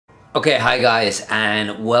Okay, hi guys,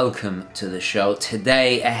 and welcome to the show.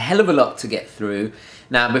 Today, a hell of a lot to get through.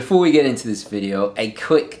 Now, before we get into this video, a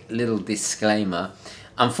quick little disclaimer.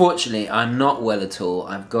 Unfortunately, I'm not well at all.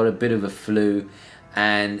 I've got a bit of a flu,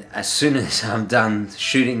 and as soon as I'm done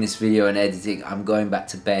shooting this video and editing, I'm going back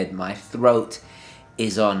to bed. My throat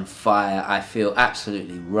is on fire. I feel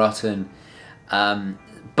absolutely rotten,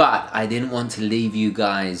 but I didn't want to leave you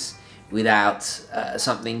guys without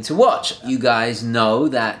something to watch. You guys know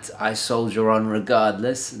that I soldier on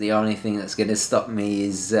regardless. The only thing that's going to stop me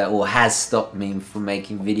is, or has stopped me from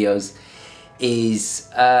making videos, is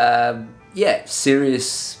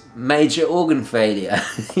serious major organ failure.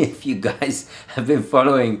 If you guys have been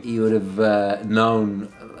following, you would have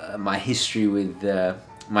known my history with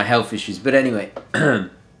my health issues. But anyway,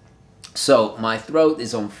 so my throat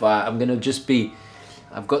is on fire. I'm gonna just be,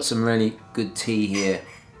 I've got some really good tea here.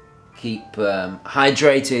 Keep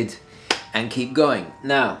hydrated and keep going.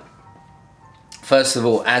 Now, first of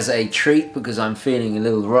all, as a treat, because I'm feeling a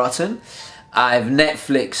little rotten, I've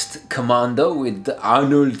Netflixed Commando with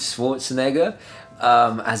Arnold Schwarzenegger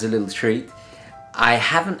as a little treat. I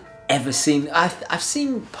haven't ever seen, I've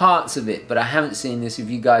seen parts of it, but I haven't seen this. If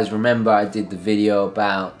you guys remember, I did the video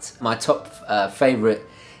about my top favorite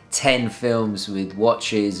 10 films with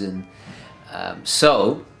watches, and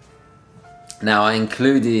now I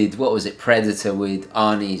included, what was it, Predator with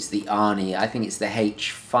Arnie's, the Arnie, I think it's the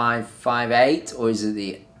H558, or is it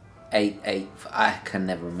the 88, I can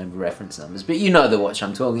never remember reference numbers, but you know the watch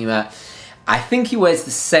I'm talking about. I think he wears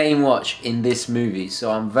the same watch in this movie,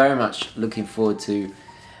 so I'm very much looking forward to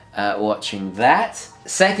watching that.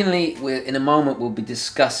 Secondly, in a moment we'll be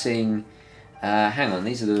discussing, hang on,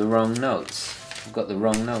 these are the wrong notes. I've got the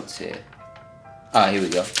wrong notes here. Ah, here we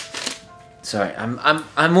go. Sorry,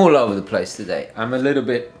 I'm all over the place today. I'm a little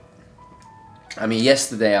bit, I mean,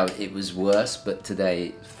 yesterday it was worse, but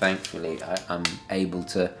today, thankfully, I'm able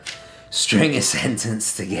to string a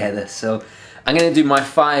sentence together. So I'm going to do my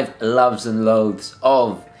 5 loves and loathes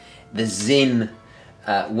of the Sinn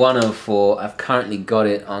 104. I've currently got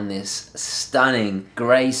it on this stunning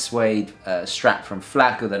grey suede strap from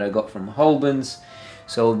Flacco that I got from Holben's.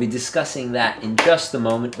 So we'll be discussing that in just a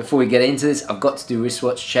moment. Before we get into this, I've got to do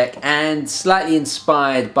wristwatch check, and slightly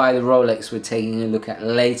inspired by the Rolex we're taking a look at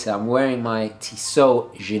later. I'm wearing my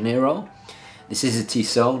Tissot Généraux. This is a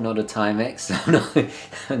Tissot, not a Timex.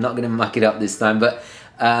 I'm not going to muck it up this time, but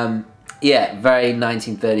yeah, very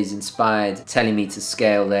 1930s inspired, telling me to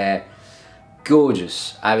scale there.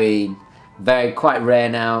 Gorgeous. I mean, quite rare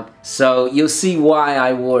now. So you'll see why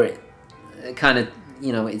I wore it. Kind of,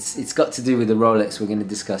 you know, it's got to do with the Rolex we're going to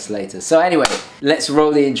discuss later. So anyway, let's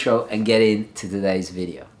roll the intro and get into today's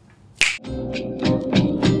video.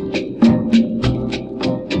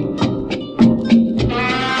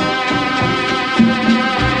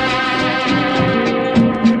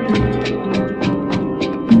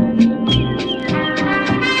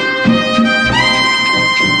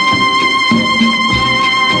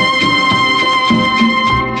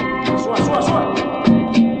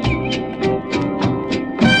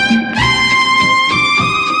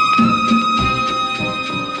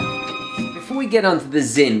 Get onto the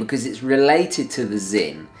Sinn, because it's related to the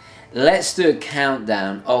Sinn, let's do a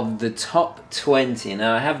countdown of the top 20.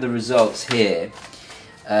 Now I have the results here.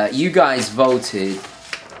 You guys voted.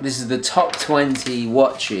 This is the top 20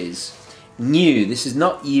 watches, new, this is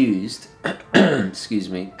not used, excuse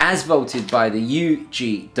me, as voted by the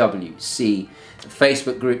UGWC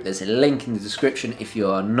Facebook group. There's a link in the description. If you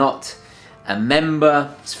are not a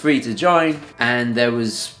member, it's free to join, and there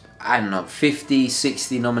was, I don't know, 50,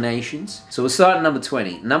 60 nominations. So we'll start at number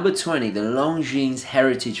 20. Number 20, the Longines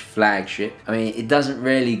Heritage Flagship. I mean, it doesn't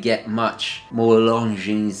really get much more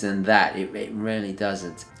Longines than that. It really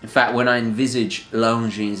doesn't. In fact, when I envisage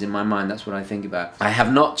Longines in my mind, that's what I think about. I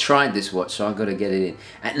have not tried this watch, so I've got to get it in.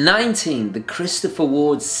 At 19, the Christopher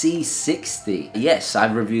Ward C60. Yes,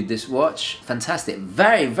 I've reviewed this watch. Fantastic.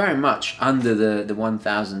 Very, very much under the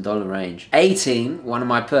 $1,000 range. 18, one of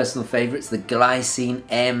my personal favorites, the Glycine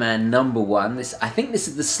Airman #1. I think this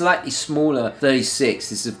is the slightly smaller 36.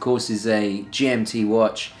 This, of course, is a GMT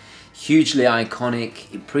watch. Hugely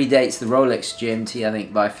iconic. It predates the Rolex GMT, I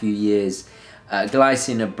think, by a few years.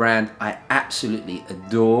 Glycine, a brand I absolutely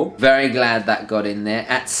adore. Very glad that got in there.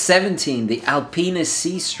 At 17, the Alpina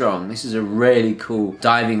Sea Strong. This is a really cool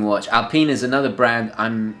diving watch. Alpina is another brand.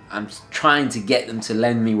 I'm trying to get them to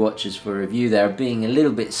lend me watches for review. They're being a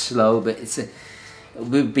little bit slow, but it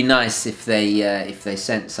would be nice if they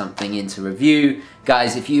sent something in to review.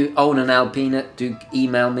 Guys, if you own an Alpina, do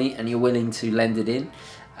email me and you're willing to lend it in.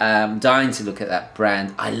 Dying to look at that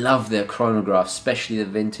brand. I love their chronographs, especially the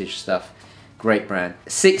vintage stuff. Great brand.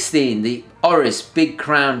 16, the Oris Big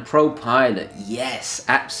Crown Pro Pilot. Yes,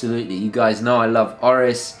 absolutely. You guys know I love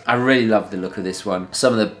Oris. I really love the look of this one.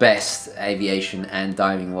 Some of the best aviation and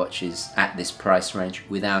diving watches at this price range,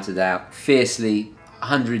 without a doubt. Fiercely,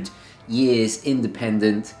 100 years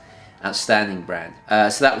independent, outstanding brand.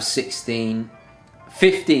 So that was 16.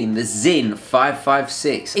 15, the Sinn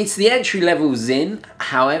 556. It's the entry-level Sinn,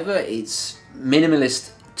 however, it's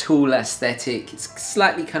minimalist tool aesthetic. It's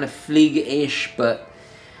slightly kind of Flieger-ish, but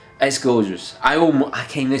it's gorgeous. I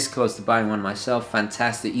came this close to buying one myself.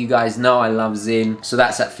 Fantastic. You guys know I love Sinn, so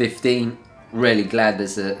that's at 15. Really glad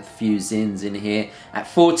there's a few Sinns in here. At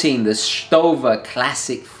 14, the Stover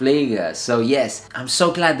Classic Flieger. So yes, I'm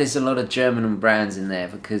so glad there's a lot of German brands in there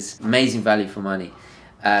because amazing value for money.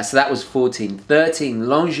 So that was 14. 13,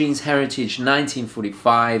 Longines Heritage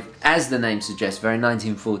 1945. As the name suggests, very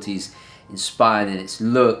 1940s inspired in its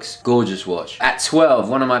looks. Gorgeous watch. At 12,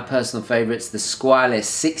 one of my personal favorites, the Squire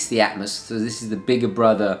 60 Atmos. So this is the bigger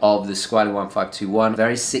brother of the Squire 1521.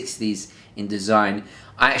 Very 60s in design.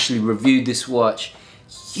 I actually reviewed this watch.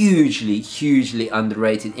 Hugely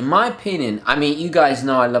underrated. In my opinion, I mean, you guys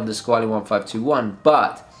know I love the Squire 1521,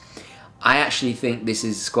 but I actually think this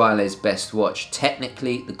is Squale's best watch.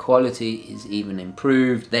 Technically, the quality is even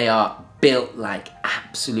improved. They are built like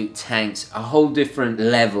absolute tanks, a whole different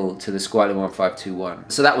level to the Squire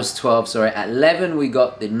 1521. So that was 12, sorry. At 11, we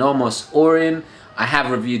got the Nomos Orion. I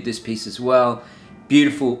have reviewed this piece as well.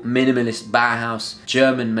 Beautiful, minimalist Bauhaus,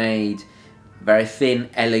 German made, very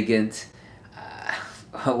thin, elegant.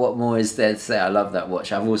 What more is there to say? I love that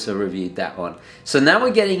watch. I've also reviewed that one. So now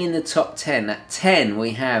we're getting in the top 10. At 10,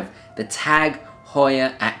 we have the Tag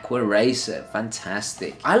Heuer Aqua Racer.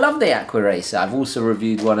 Fantastic. I love the Aqua Racer. I've also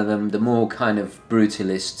reviewed one of them, the more kind of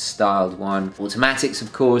brutalist styled one. Automatics,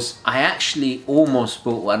 of course. I actually almost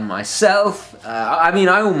bought one myself. I mean,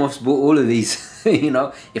 I almost bought all of these, you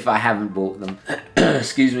know, if I haven't bought them.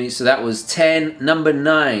 Excuse me. So that was 10. Number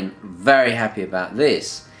 9. Very happy about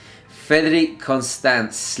this. Frederic Constant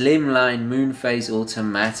Slimline Moonphase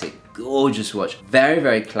Automatic. Gorgeous watch.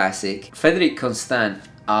 Very classic. Frederic Constant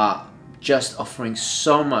are just offering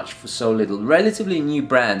so much for so little. Relatively new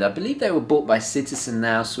brand. I believe they were bought by Citizen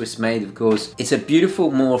now, Swiss made of course. It's a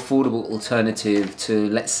beautiful, more affordable alternative to,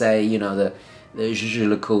 let's say, you know, the Je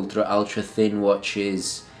le Coultre ultra thin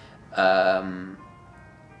watches.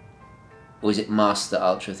 Was it Master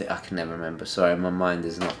Ultra Thin? I can never remember. Sorry, my mind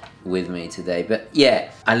is not with me today. But yeah,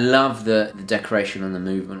 I love the decoration and the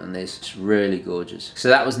movement on this. It's really gorgeous. So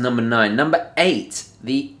that was number 9. Number 8,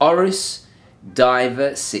 the Oris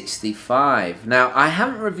Diver 65. Now, I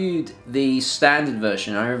haven't reviewed the standard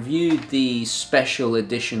version. I reviewed the special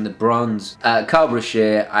edition, the bronze Carl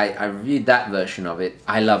Brochet. I reviewed that version of it.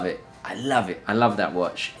 I love it. I love it. I love that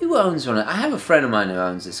watch. Who owns one? I have a friend of mine who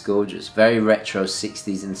owns this. Gorgeous. Very retro,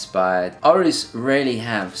 60s inspired. Oris really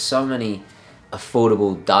have so many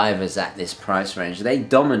affordable divers at this price range. They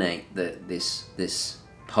dominate this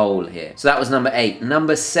pole here. So that was number 8.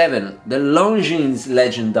 Number 7, the Longines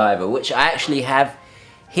Legend Diver, which I actually have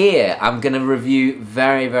here. I'm going to review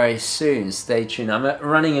very soon. Stay tuned. I'm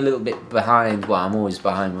running a little bit behind. Well, I'm always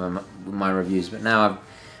behind with my reviews, but now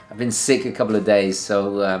I've been sick a couple of days,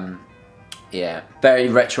 so yeah, very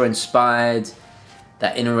retro inspired.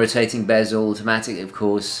 That inner rotating bezel, automatic of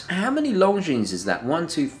course. How many Longines is that? 1,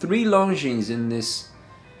 2, 3 Longines in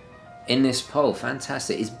this pole.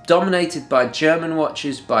 Fantastic. It's dominated by German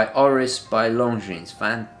watches, by Oris, by Longines.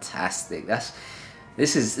 Fantastic.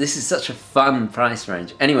 This is such a fun price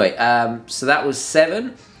range. Anyway, so that was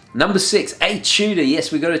 7. Number 6, a Tudor.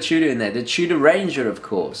 Yes, we got a Tudor in there. The Tudor Ranger, of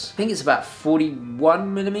course. I think it's about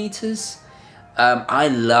 41 millimeters. I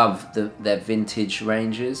love their vintage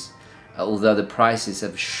Rangers, although the prices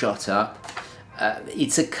have shot up.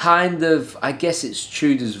 It's a kind of, I guess it's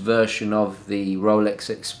Tudor's version of the Rolex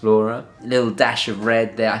Explorer. Little dash of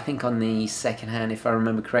red there, I think on the second hand, if I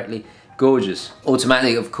remember correctly. Gorgeous.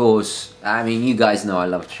 Automatic, of course. I mean, you guys know I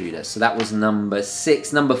love Tudor. So that was number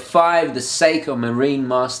 6. Number 5, the Seiko Marine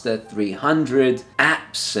Master 300.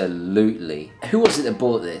 Absolutely. Who was it that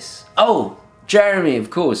bought this? Oh, Jeremy, of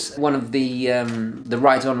course. One of the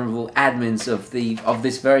Right Honourable admins of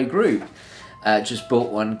this very group. Just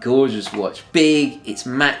bought one. Gorgeous watch. Big, it's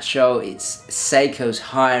macho, it's Seiko's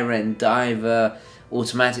higher end diver.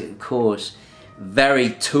 Automatic, of course.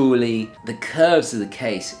 Very tooly. The curves of the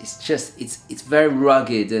case, it's just, it's very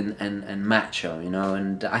rugged and macho, you know,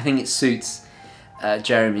 and I think it suits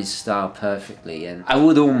Jeremy's style perfectly, and I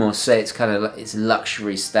would almost say it's kind of like, it's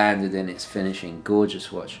luxury standard in its finishing.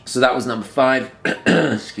 Gorgeous watch. So that was number 5.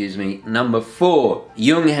 Excuse me. Number 4,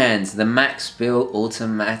 Junghans, the Max Bill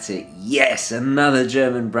Automatic. Yes, another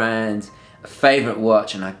German brand. a favorite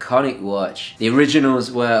watch, an iconic watch. The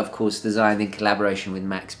originals were, of course, designed in collaboration with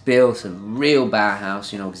Max Bill, so real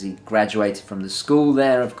Bauhaus, you know, because he graduated from the school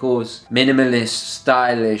there, of course. Minimalist,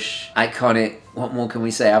 stylish, iconic. What more can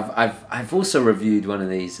we say? I've also reviewed one of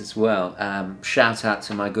these as well. Shout out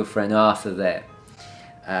to my good friend Arthur there.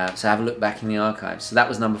 So have a look back in the archives. So that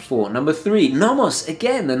was number 4. Number 3, Nomos,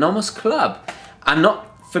 again, the Nomos Club. I'm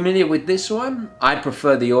not familiar with this one. I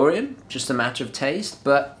prefer the Orient, just a matter of taste,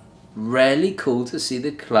 but really cool to see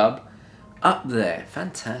the Club up there.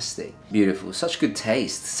 Fantastic. Beautiful. Such good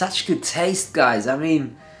taste. Such good taste, guys. I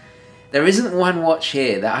mean, there isn't one watch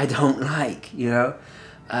here that I don't like, you know?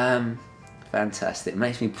 Fantastic. It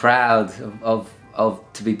makes me proud of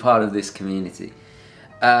to be part of this community.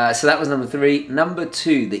 So that was number 3. Number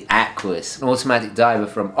 2, the Aquis, an automatic diver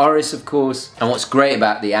from Oris, of course. And what's great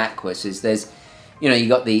about the Aquis is there's, you know, you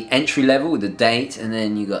got the entry level with the date, and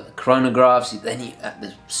then you got the chronographs. Then you at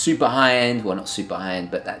the super high end, well, not super high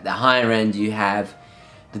end, but at the higher end you have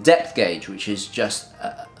the depth gauge, which is just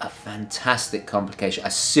a fantastic complication,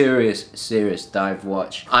 a serious dive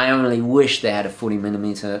watch. I only wish they had a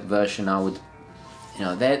 40mm version. I would, you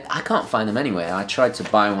know, I can't find them anywhere. I tried to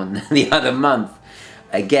buy one the other month,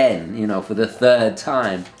 again, you know, for the 3rd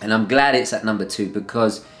time, and I'm glad it's at number 2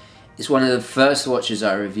 because it's one of the first watches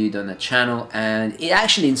I reviewed on the channel, and it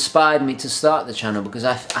actually inspired me to start the channel because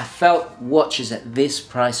I felt watches at this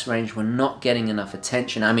price range were not getting enough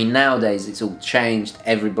attention. I mean, nowadays it's all changed.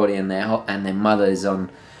 Everybody and their mother is on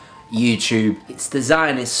YouTube. Its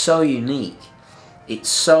design is so unique. It's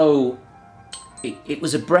so... It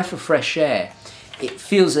was a breath of fresh air. It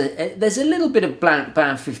feels, there's a little bit of blank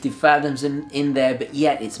band 50 fathoms in there, but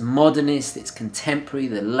yet it's modernist, it's contemporary,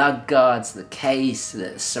 the lug guards, the case,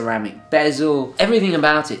 the ceramic bezel, everything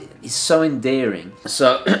about it is so endearing.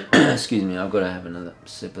 So, excuse me, I've got to have another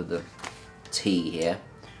sip of the tea here.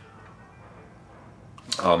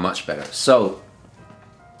 Oh, much better. So,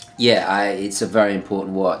 yeah, it's a very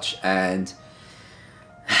important watch, and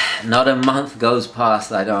not a month goes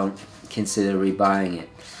past I don't consider rebuying it.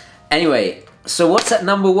 Anyway, so what's at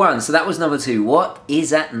number 1? So that was number 2. What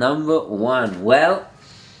is at number 1? Well,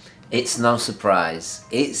 it's no surprise.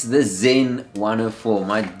 It's the Sinn 104.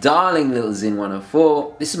 My darling little Sinn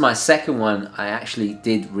 104. This is my 2nd one. I actually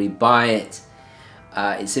did rebuy it.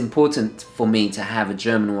 It's important for me to have a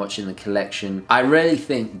German watch in the collection. I really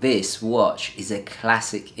think this watch is a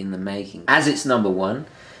classic in the making. As it's number 1,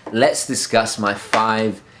 let's discuss my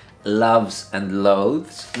 5 loves and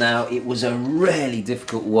loathes. Now, it was a really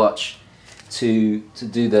difficult watch to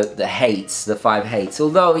do the hates, the 5 hates.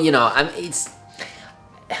 Although, you know,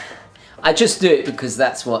 I just do it because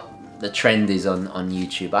that's what the trend is on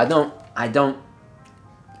YouTube. I don't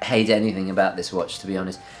hate anything about this watch, to be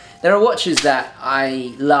honest. There are watches that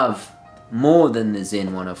I love more than the Sinn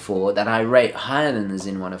 104, that I rate higher than the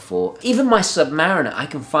Sinn 104. Even my Submariner, I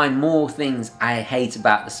can find more things I hate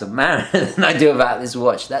about the Submariner than I do about this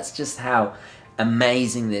watch. That's just how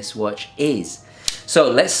amazing this watch is. So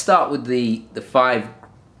let's start with the 5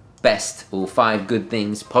 best or 5 good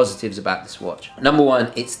things, positives about this watch. Number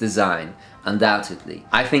 1, its design, undoubtedly.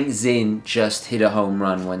 I think Sinn just hit a home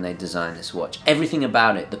run when they designed this watch. Everything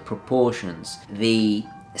about it, the proportions, the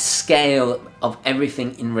scale of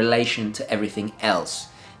everything in relation to everything else,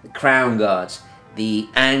 the crown guards, the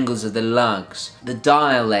angles of the lugs, the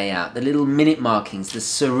dial layout, the little minute markings, the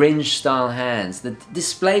syringe style hands, the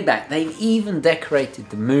display back. They've even decorated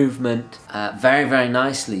the movement very, very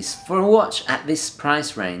nicely. For a watch at this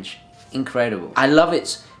price range, incredible. I love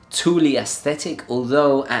its tooly aesthetic,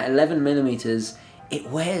 although at 11mm it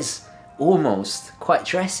wears almost quite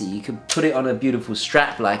dressy. You could put it on a beautiful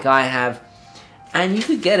strap like I have, and you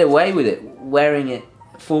could get away with it wearing it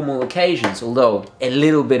formal occasions. Although a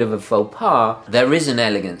little bit of a faux pas, there is an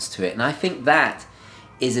elegance to it, and I think that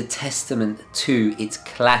is a testament to its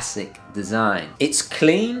classic design. It's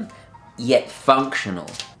clean yet functional.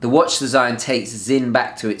 The watch design takes Sinn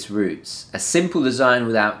back to its roots, a simple design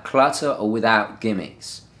without clutter or without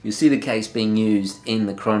gimmicks. You'll see the case being used in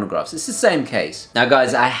the chronographs. It's the same case. Now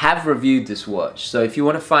guys, I have reviewed this watch, so if you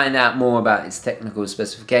want to find out more about its technical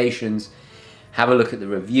specifications, have a look at the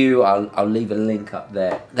review. I'll leave a link up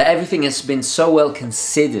there. That everything has been so well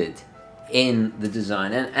considered in the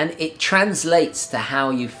design, and it translates to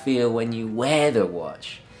how you feel when you wear the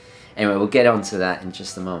watch. Anyway, we'll get on to that in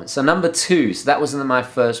just a moment. So number 2, so that wasn't my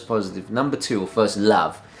first positive. Number 2, or first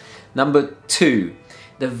love. Number 2,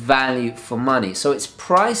 the value for money. So it's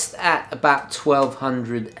priced at about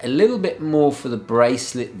 $1,200, a little bit more for the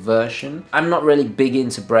bracelet version. I'm not really big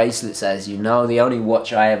into bracelets, as you know. The only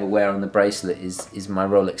watch I ever wear on the bracelet is my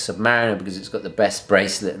Rolex Submariner, because it's got the best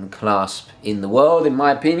bracelet and clasp in the world, in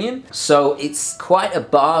my opinion. So it's quite a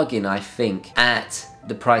bargain, I think, at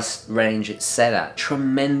the price range it's set at.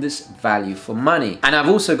 Tremendous value for money. And I've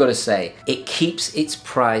also got to say, it keeps its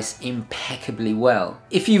price impeccably well.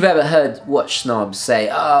 If you've ever heard watch snobs say,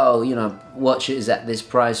 oh, you know, watches at this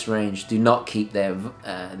price range do not keep their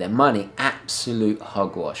money, absolute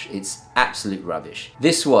hogwash. It's absolute rubbish.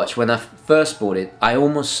 This watch, when I first bought it, I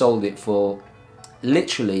almost sold it for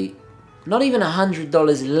literally not even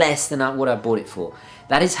 $100 less than what I bought it for.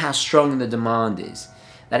 That is how strong the demand is.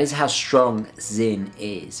 That is how strong Sinn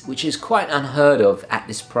is, which is quite unheard of at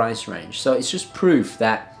this price range. So it's just proof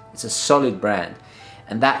that it's a solid brand,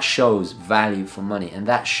 and that shows value for money, and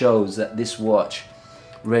that shows that this watch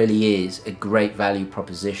really is a great value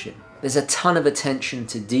proposition. There's a ton of attention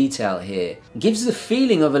to detail here. It gives the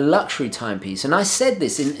feeling of a luxury timepiece, and I said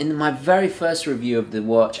this in my very first review of the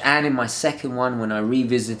watch, and in my second one when I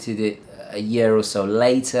revisited it a year or so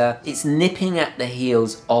later. It's nipping at the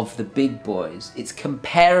heels of the big boys. It's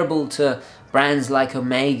comparable to brands like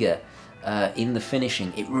Omega in the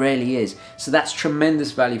finishing. It really is. So that's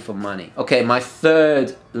tremendous value for money. Okay, my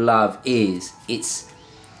third love is, it's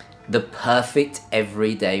the perfect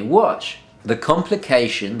everyday watch. The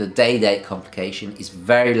complication, the day-date complication, is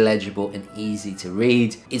very legible and easy to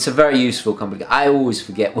read. It's a very useful complication. I always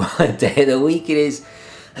forget what day of the week it is.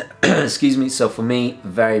 Excuse me. So for me,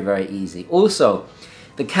 very, very easy. Also,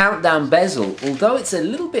 the countdown bezel, although it's a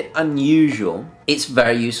little bit unusual, it's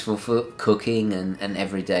very useful for cooking and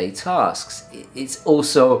everyday tasks. It's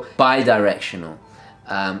also bi-directional,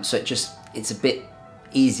 so it's a bit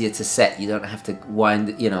easier to set. You don't have to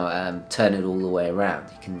turn it all the way around.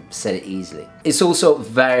 You can set it easily. It's also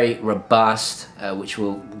very robust, which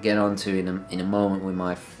we'll get onto in a moment with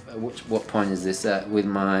my what point is this? With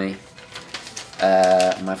my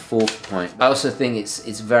fourth point. I also think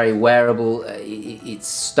it's very wearable. Its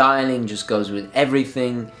styling just goes with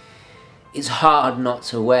everything. It's hard not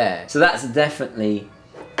to wear. So that's definitely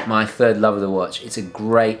my third love of the watch. It's a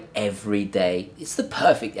great everyday, it's the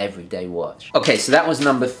perfect everyday watch. Okay, so that was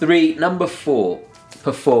number 3. Number 4,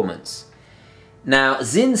 performance. Now,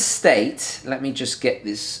 Sinn state, let me just get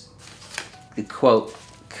the quote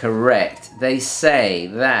correct. They say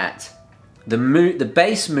that the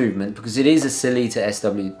base movement, because it is a Sellita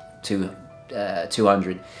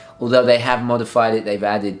SW200, although they have modified it, they've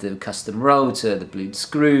added the custom rotor, the blued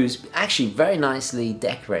screws, actually very nicely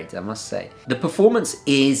decorated, I must say. The performance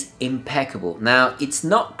is impeccable. Now, it's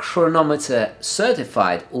not chronometer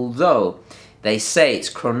certified, although they say it's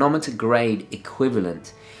chronometer grade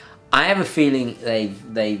equivalent. I have a feeling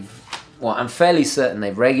well, I'm fairly certain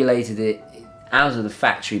they've regulated it out of the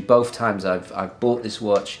factory. Both times I've bought this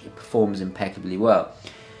watch, it performs impeccably well.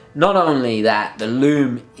 Not only that, the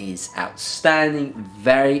lume is outstanding,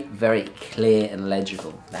 very, very clear and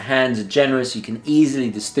legible. The hands are generous, you can easily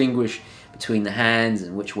distinguish between the hands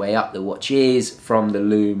and which way up the watch is from the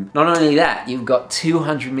lume. Not only that, you've got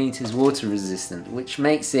 200 meters water resistant, which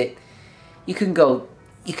makes it,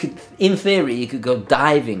 in theory, you could go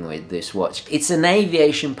diving with this watch. It's an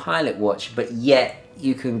aviation pilot watch, but yet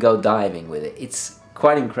you can go diving with it. It's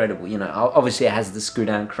quite incredible. You know, obviously it has the screw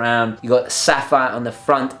down crown. You got sapphire on the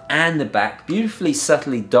front and the back, beautifully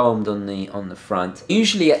subtly domed on the front.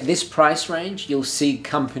 Usually at this price range, you'll see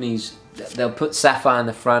companies, they'll put sapphire on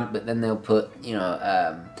the front, but then they'll put, you know,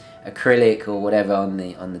 acrylic or whatever on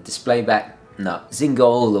the display back. No, Sinn go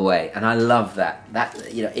all the way, and I love that.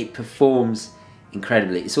 You know, it performs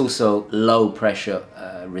incredibly. It's also low pressure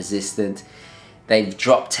resistant. They've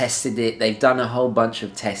drop tested it. They've done a whole bunch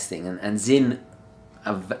of testing, and Sinn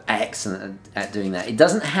are excellent at doing that. It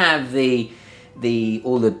doesn't have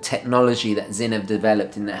all the technology that Sinn have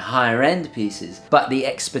developed in their higher end pieces, but the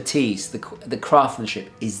expertise, the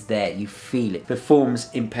craftsmanship is there. You feel it. Performs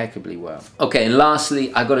impeccably well. Okay, and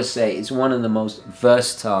lastly, I gotta say, it's one of the most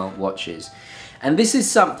versatile watches, and this is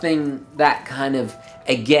something that kind of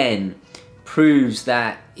again proves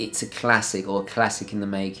that it's a classic, or a classic in the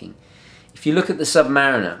making. If you look at the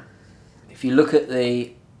Submariner, if you look at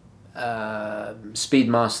the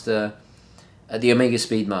Speedmaster, the Omega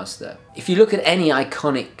Speedmaster, if you look at any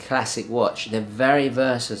iconic classic watch, they're very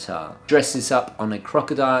versatile. Dress this up on a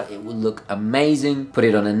crocodile, it will look amazing. Put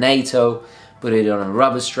it on a NATO, put it on a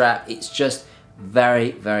rubber strap. It's just very,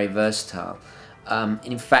 very versatile.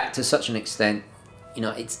 In fact, to such an extent, you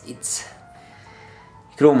know,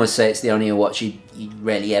 You could almost say it's the only watch you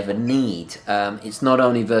rarely ever need. It's not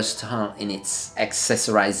only versatile in its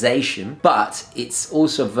accessorization, but it's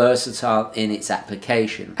also versatile in its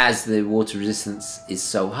application, as the water resistance is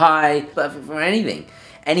so high, perfect for anything,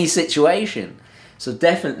 any situation. So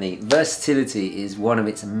definitely, versatility is one of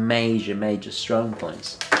its major strong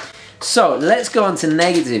points. So let's go on to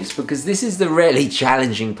negatives, because this is the really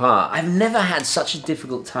challenging part. I've never had such a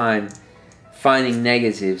difficult time finding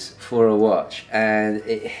negatives for a watch, and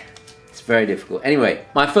it's very difficult. Anyway,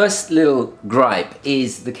 my first little gripe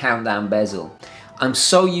is the countdown bezel. I'm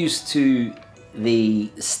so used to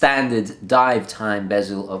the standard dive time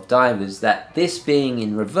bezel of divers that this being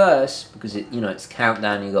in reverse, because it's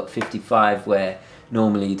countdown, you got 55 where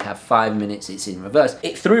normally you'd have 5 minutes, it's in reverse.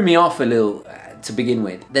 It threw me off a little to begin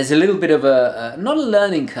with. There's a little bit of not a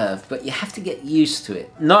learning curve, but you have to get used to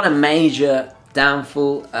it. Not a major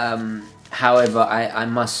downfall. However, I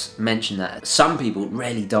must mention that some people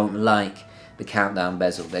really don't like the countdown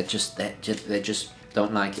bezel. They just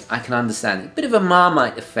don't like it. I can understand it. Bit of a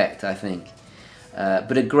Marmite effect, I think,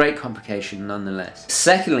 but a great complication nonetheless.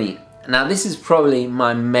 Secondly, now this is probably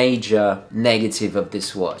my major negative of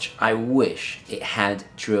this watch. I wish it had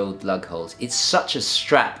drilled lug holes. It's such a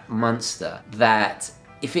strap monster that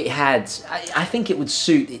if it had, I think it would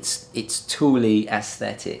suit its tooly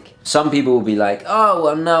aesthetic. Some people will be like, oh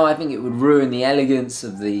well, no, I think it would ruin the elegance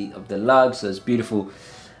of the lugs. Those beautiful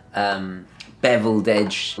beveled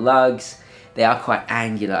edge lugs. They are quite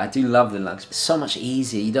angular. I do love the lugs. It's so much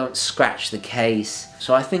easier. You don't scratch the case.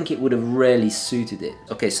 So I think it would have really suited it.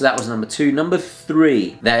 Okay, so that was number 2. Number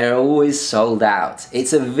 3, they're always sold out.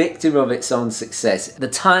 It's a victim of its own success. The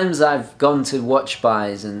times I've gone to watch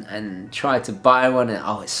buys and tried to buy one and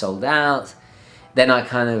oh, it's sold out. Then I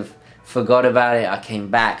kind of forgot about it. I came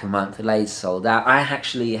back a month later, sold out. I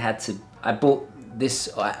actually had to, I bought this,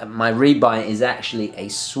 my rebuy is actually a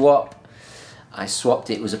swap. I swapped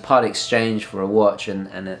it. It was a part exchange for a watch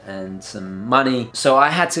and some money. So I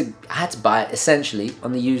had to buy it essentially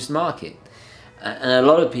on the used market, and a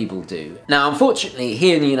lot of people do. Now, unfortunately,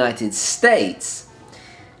 here in the United States,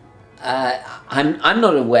 I'm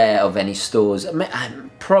not aware of any stores.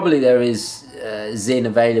 Probably there is Sinn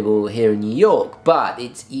available here in New York, but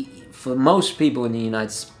it's for most people in the United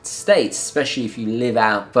States, especially if you live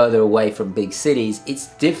out further away from big cities, it's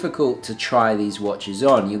difficult to try these watches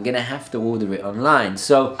on. You're gonna have to order it online.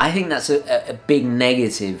 So I think that's a big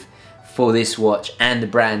negative for this watch and the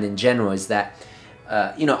brand in general, is that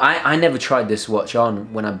I never tried this watch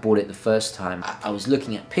on when I bought it the first time. I was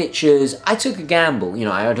looking at pictures. I took a gamble.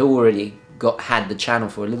 I had already had the channel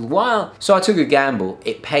for a little while, so I took a gamble.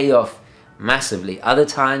 It paid off massively. Other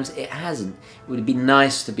times it hasn't. It would be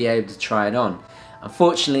nice to be able to try it on.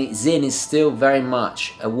 Unfortunately, Sinn is still very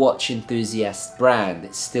much a watch enthusiast brand.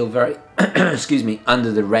 It's still very, excuse me,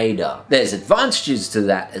 under the radar. There's advantages to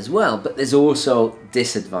that as well, but there's also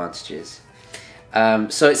disadvantages.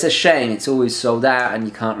 So it's a shame it's always sold out and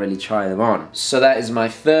you can't really try them on. So that is my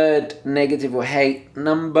third negative or hate.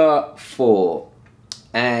 Number 4.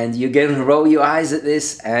 And you're going to roll your eyes at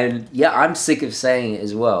this, and yeah, I'm sick of saying it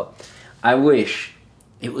as well. I wish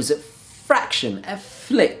it was a fraction, a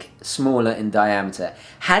flick smaller in diameter.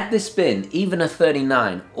 Had this been even a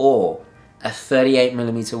 39 or a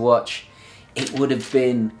 38mm watch, it would have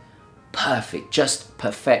been perfect, just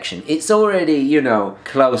perfection. It's already,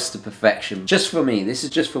 close to perfection. Just for me, this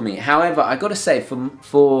is just for me. However, I gotta say,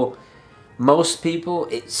 for most people,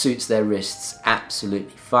 it suits their wrists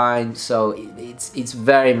absolutely fine. So it's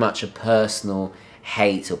very much a personal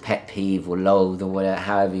hate or pet peeve or loathe or whatever,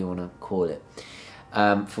 however you want to call it.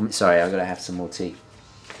 Sorry, I've got to have some more tea.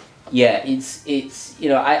 Yeah,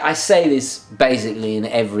 I say this basically in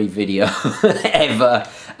every video ever,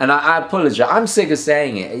 and I apologize. I'm sick of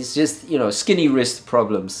saying it. It's just, skinny wrist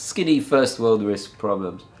problems, skinny first world wrist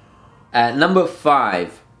problems. Number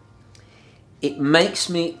 5, it makes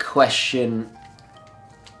me question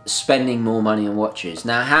spending more money on watches.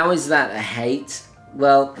 Now, how is that a hate?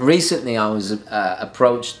 Well, recently I was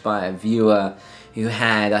approached by a viewer who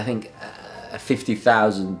had, I think, a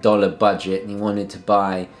 $50,000 budget, and he wanted to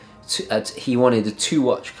buy, he wanted a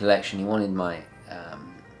 2-watch collection. He wanted my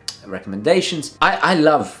recommendations. I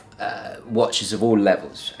love watches of all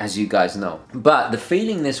levels, as you guys know, but the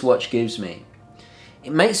feeling this watch gives me,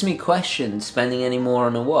 it makes me question spending any more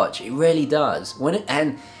on a watch. It really does.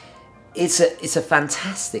 And it's a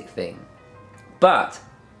fantastic thing, but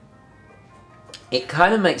it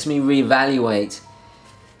kind of makes me reevaluate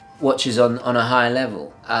watches on a higher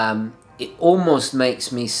level. It almost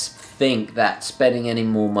makes me think that spending any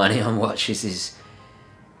more money on watches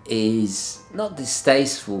is not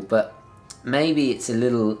distasteful, but maybe it's a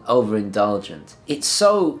little overindulgent. It's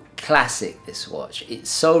so classic, this watch. It's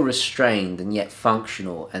so restrained and yet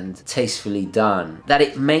functional and tastefully done that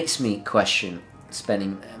it makes me question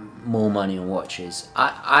spending more money on watches.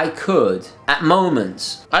 I could, at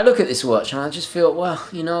moments, I look at this watch and I just feel, well,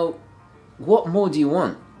 you know, what more do you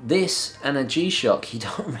want? This and a G-Shock, you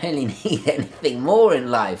don't really need anything more in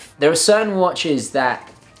life. There are certain watches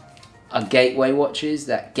that are gateway watches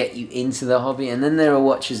that get you into the hobby, and then there are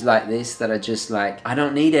watches like this that are just like, I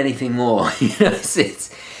don't need anything more. You know,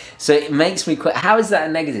 so it makes me quite, how is that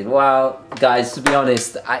a negative? Well, guys, to be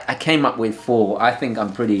honest, I came up with 4. I think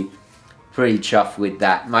I'm pretty chuffed with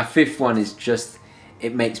that. My 5th one is just,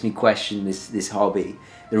 it makes me question this hobby.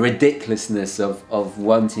 The ridiculousness of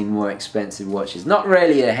wanting more expensive watches. Not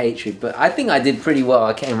really a hatred, but I think I did pretty well.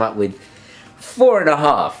 I came up with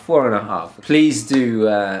 4.5. Please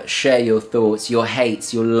do share your thoughts, your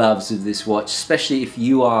hates, your loves of this watch, especially if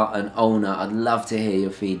you are an owner. I'd love to hear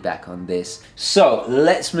your feedback on this. So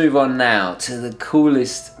let's move on now to the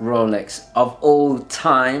coolest Rolex of all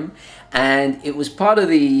time, and it was part of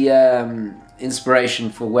the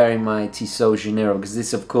inspiration for wearing my Tissot Janeiro, because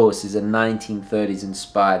this of course is a 1930s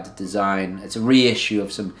inspired design. It's a reissue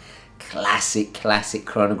of some classic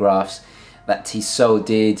chronographs that Tissot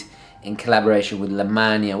did in collaboration with La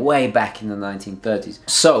Mania way back in the 1930s.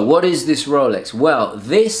 So what is this Rolex? Well,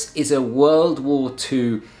 this is a World War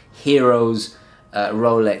II Heroes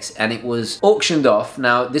Rolex, and it was auctioned off.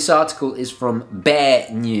 Now this article is from Bear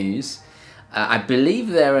News. I believe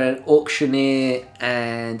they're an auctioneer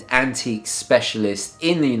and antique specialist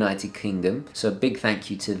in the United Kingdom, so a big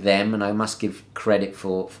thank you to them, and I must give credit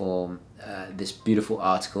for this beautiful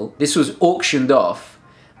article. This was auctioned off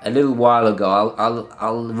a little while ago.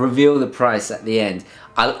 I'll reveal the price at the end.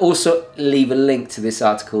 I'll also leave a link to this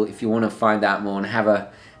article if you want to find out more and have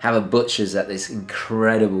a butcher's at this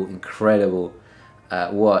incredible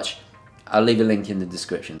watch. I'll leave a link in the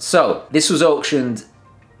description. So this was auctioned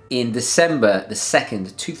in December the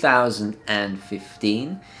 2nd,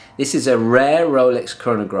 2015. This is a rare Rolex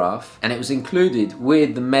chronograph, and it was included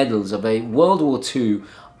with the medals of a World War II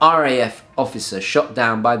RAF officer shot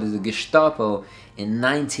down by the Gestapo in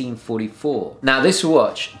 1944. Now this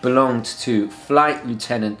watch belonged to Flight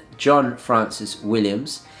Lieutenant John Francis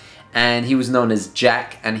Williams, and he was known as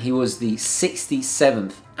Jack, and he was the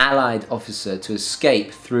 67th Allied officer to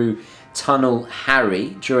escape through Tunnel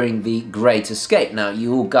Harry during the Great Escape. Now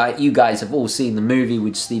you guys have all seen the movie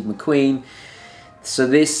with Steve McQueen, so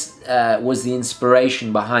this was the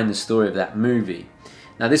inspiration behind the story of that movie.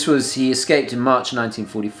 Now he escaped in March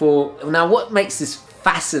 1944. Now what makes this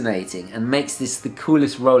fascinating and makes this the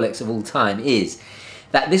coolest Rolex of all time is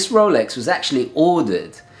that this Rolex was actually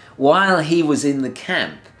ordered while he was in the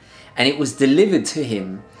camp, and it was delivered to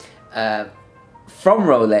him from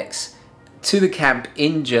Rolex to the camp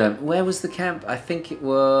in Germany. Where was the camp? I think it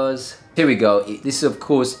was... Here we go. This of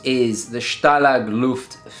course is the Stalag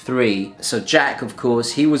Luft 3. So Jack, of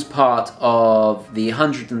course, he was part of the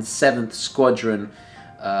 107th Squadron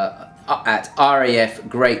at RAF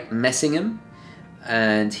Great Messingham,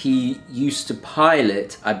 and he used to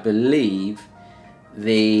pilot, I believe,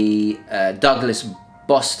 the Douglas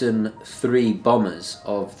Boston 3 bombers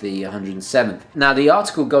of the 107th. Now the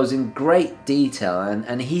article goes in great detail,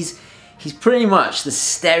 and he's pretty much the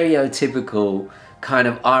stereotypical kind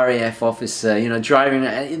of RAF officer, you know, driving.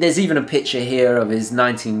 There's even a picture here of his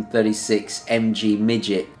 1936 MG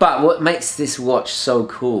Midget. But what makes this watch so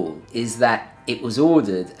cool is that it was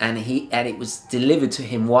ordered and it was delivered to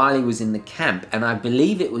him while he was in the camp, and I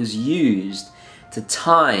believe it was used to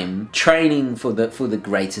time training for the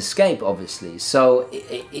Great Escape, obviously. So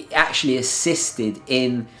it actually assisted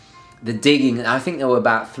in the digging. I think there were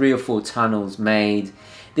about 3 or 4 tunnels made.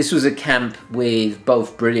 This was a camp with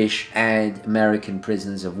both British and American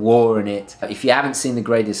prisoners of war in it. If you haven't seen The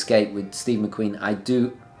Great Escape with Steve McQueen, I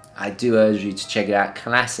do urge you to check it out.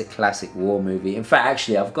 Classic war movie. In fact,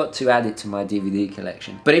 actually, I've got to add it to my DVD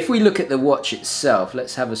collection. But if we look at the watch itself,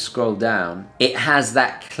 let's have a scroll down. It has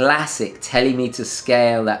that classic telemeter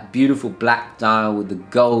scale, that beautiful black dial with the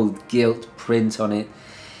gold gilt print on it.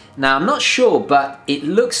 Now, I'm not sure, but it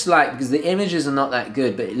looks like, because the images are not that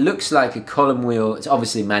good, but it looks like a column wheel. It's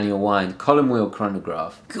obviously manual wind, column wheel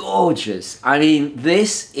chronograph. Gorgeous. I mean,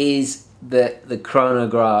 this is the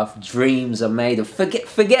chronograph dreams are made of.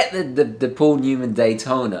 Forget the Paul Newman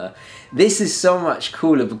Daytona. This is so much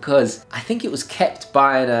cooler because I think it was kept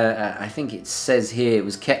by an, I think it says here it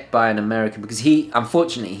was kept by an American, because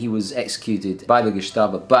unfortunately he was executed by the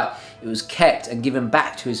Gestapo, but it was kept and given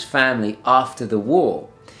back to his family after the war.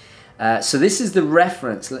 So this is the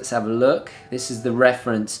reference. Let's have a look. This is the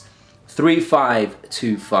reference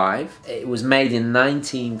 3525. It was made in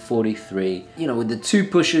 1943. You know, with the 2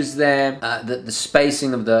 pushers there, the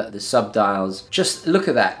spacing of the subdials. Just look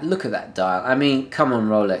at that dial. I mean, come on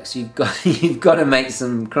Rolex, you've got to make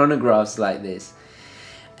some chronographs like this.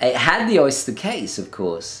 It had the oyster case, of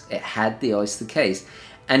course. It had the oyster case.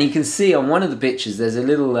 And you can see on one of the pictures, there's a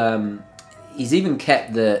little, he's even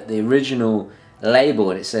kept the original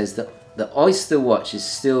label, and it says that the oyster watch is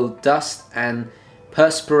still dust and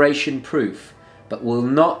perspiration proof, but will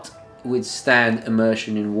not withstand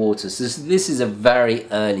immersion in water. So this is a very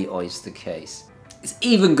early oyster case. It's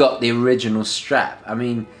even got the original strap. I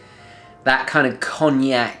mean, that kind of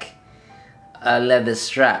cognac leather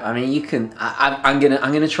strap. I mean, you can. I'm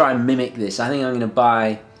gonna try and mimic this. I think I'm gonna buy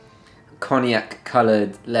a cognac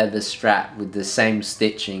colored leather strap with the same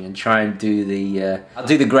stitching and try and do the. I'll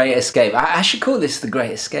do the Great Escape. I should call this the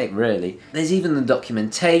Great Escape. Really. There's even the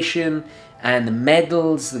documentation and the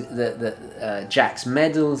medals, Jack's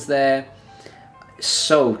medals there.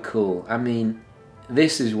 So cool. I mean,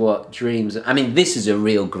 this is what dreams. I mean, this is a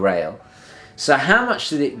real grail. So how much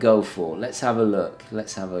did it go for? Let's have a look.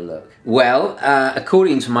 Let's have a look. Well,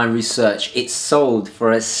 according to my research, it sold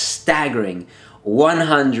for a staggering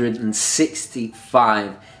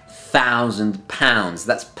 £165,000.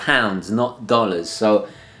 That's pounds, not dollars. So,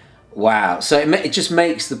 wow. So it just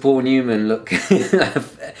makes the Paul Newman look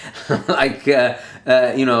like, you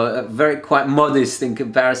know, very quite modest in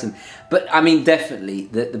comparison. But I mean, definitely,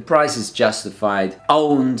 the price is justified.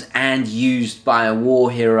 Owned and used by a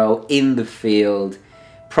war hero in the field.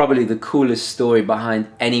 Probably the coolest story behind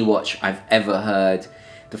any watch I've ever heard.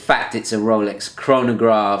 The fact it's a Rolex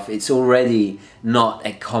chronograph, it's already not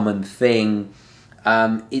a common thing.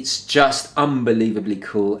 It's just unbelievably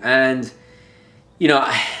cool. And, you know,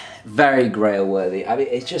 very grail worthy. I mean,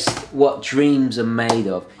 it's just what dreams are made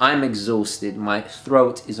of. I'm exhausted. My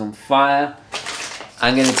throat is on fire.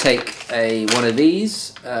 I'm going to take one of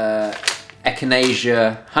these,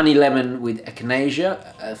 Echinacea, honey lemon with Echinacea,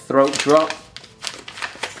 a throat drop.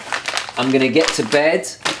 I'm going to get to bed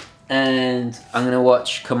and I'm going to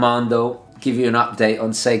watch Commando, give you an update on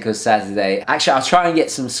Seiko Saturday. Actually, I'll try and get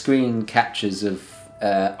some screen captures of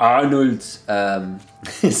Arnold's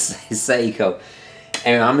Seiko.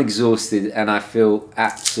 Anyway, I'm exhausted and I feel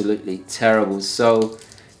absolutely terrible. So,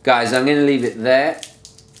 guys, I'm going to leave it there.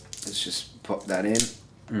 Let's just pop that in.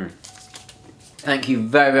 Thank you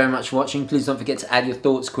very, very much for watching. Please don't forget to add your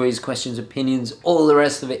thoughts, queries, questions, opinions, all the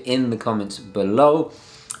rest of it in the comments below.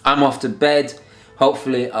 I'm off to bed.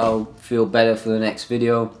 Hopefully I'll feel better for the next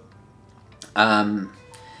video. Yeah,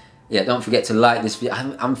 don't forget to like this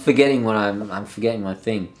video. I'm forgetting what I'm forgetting my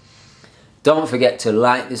thing. Don't forget to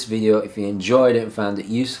like this video if you enjoyed it and found it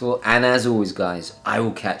useful. And as always, guys, I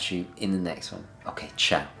will catch you in the next one. Okay,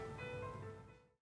 ciao.